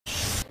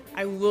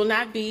I will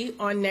not be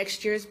on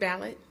next year's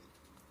ballot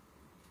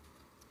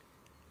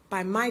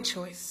by my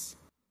choice.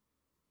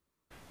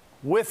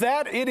 With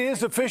that, it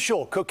is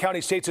official. Cook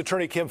County State's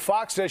Attorney Kim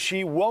Foxx says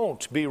she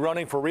won't be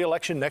running for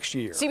re-election next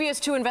year.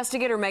 CBS 2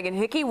 investigator Megan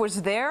Hickey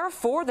was there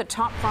for the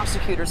top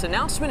prosecutor's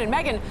announcement. And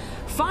Megan,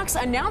 Foxx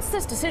announced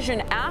this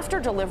decision after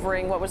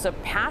delivering what was a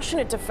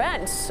passionate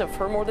defense of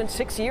her more than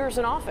 6 years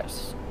in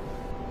office.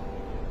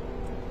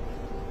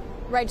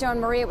 Right, Joan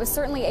Marie, it was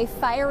certainly a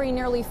fiery,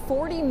 nearly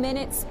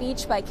 40-minute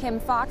speech by Kim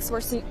Foxx,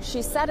 where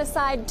she set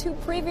aside 2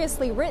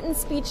 previously written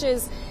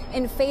speeches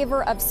in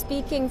favor of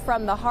speaking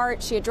from the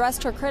heart. She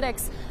addressed her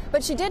critics,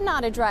 but she did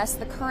not address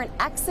the current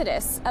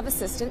exodus of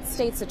assistant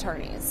state's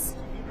attorneys.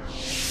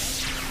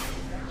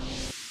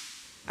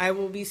 I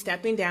will be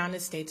stepping down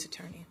as state's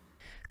attorney.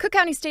 Cook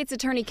County State's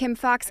Attorney Kim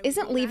Foxx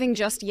isn't leaving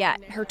just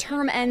yet. Her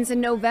term ends in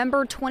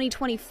November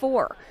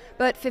 2024.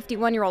 But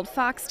 51-year-old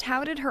Foxx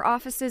touted her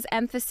office's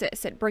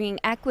emphasis at bringing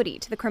equity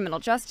to the criminal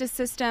justice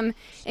system,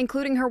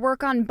 including her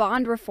work on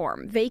bond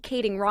reform,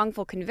 vacating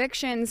wrongful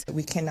convictions.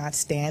 We cannot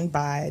stand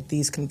by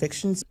these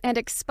convictions. And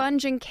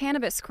expunging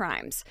cannabis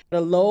crimes. A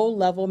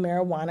low-level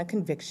marijuana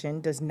conviction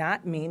does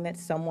not mean that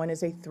someone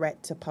is a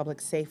threat to public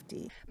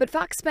safety. But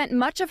Foxx spent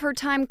much of her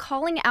time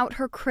calling out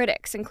her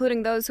critics,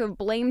 including those who have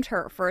blamed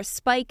her for a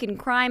spike in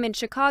crime in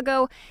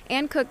Chicago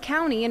and Cook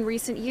County in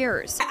recent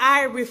years.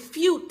 I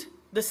refute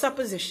the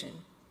supposition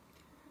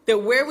that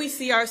where we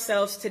see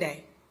ourselves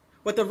today,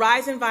 with the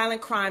rise in violent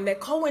crime that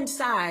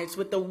coincides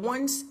with the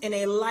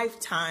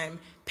once-in-a-lifetime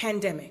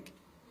pandemic,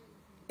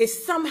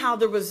 is somehow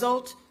the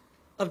result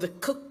of the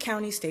Cook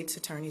County State's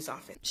Attorney's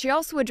Office. She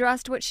also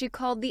addressed what she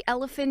called the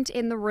elephant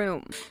in the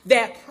room.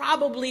 That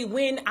probably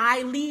when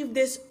I leave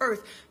this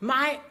earth,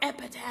 my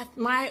epitaph,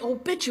 my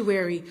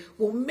obituary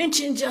will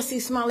mention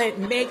Jussie Smollett.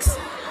 Makes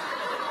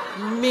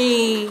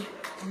me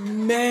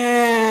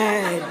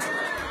mad.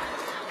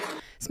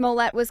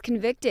 Smollett was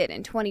convicted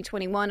in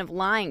 2021 of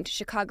lying to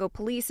Chicago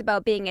police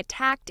about being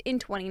attacked in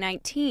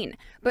 2019.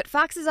 But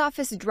Foxx's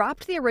office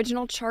dropped the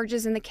original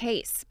charges in the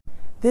case.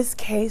 This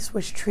case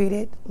was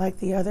treated like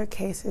the other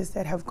cases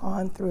that have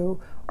gone through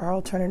our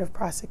alternative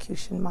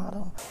prosecution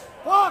model.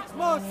 Foxx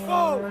must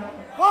go!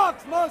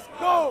 Foxx must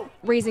go!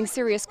 Raising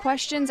serious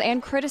questions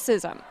and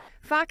criticism.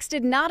 Foxx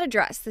did not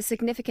address the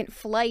significant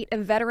flight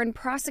of veteran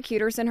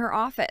prosecutors in her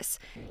office.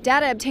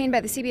 Data obtained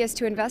by the CBS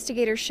 2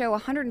 investigators show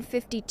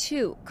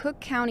 152 Cook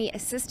County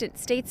assistant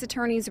state's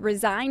attorneys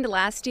resigned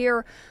last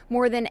year,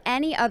 more than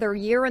any other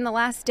year in the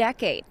last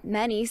decade,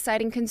 many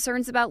citing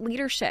concerns about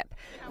leadership.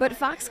 But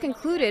Foxx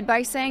concluded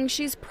by saying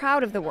she's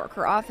proud of the work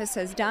her office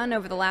has done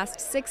over the last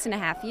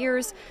 6.5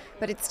 years,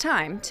 but it's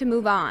time to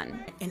move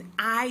on. And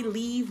I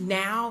leave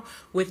now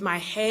with my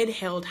head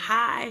held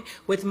high,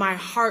 with my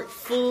heart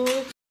full.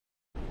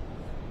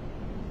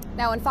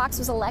 Now, when Foxx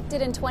was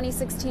elected in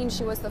 2016,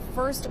 she was the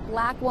first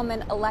black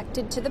woman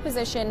elected to the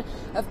position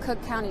of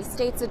Cook County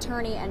State's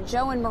Attorney, and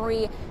Joan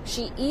Marie,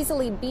 she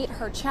easily beat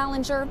her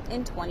challenger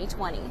in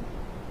 2020.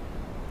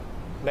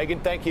 Megan,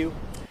 thank you.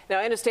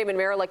 Now, in a statement,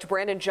 Mayor-elect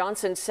Brandon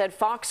Johnson said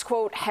Foxx,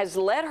 quote, has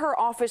led her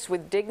office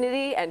with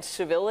dignity and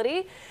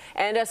civility.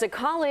 And as a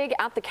colleague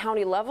at the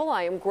county level,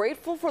 I am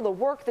grateful for the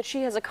work that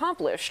she has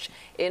accomplished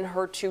in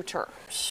her 2 terms.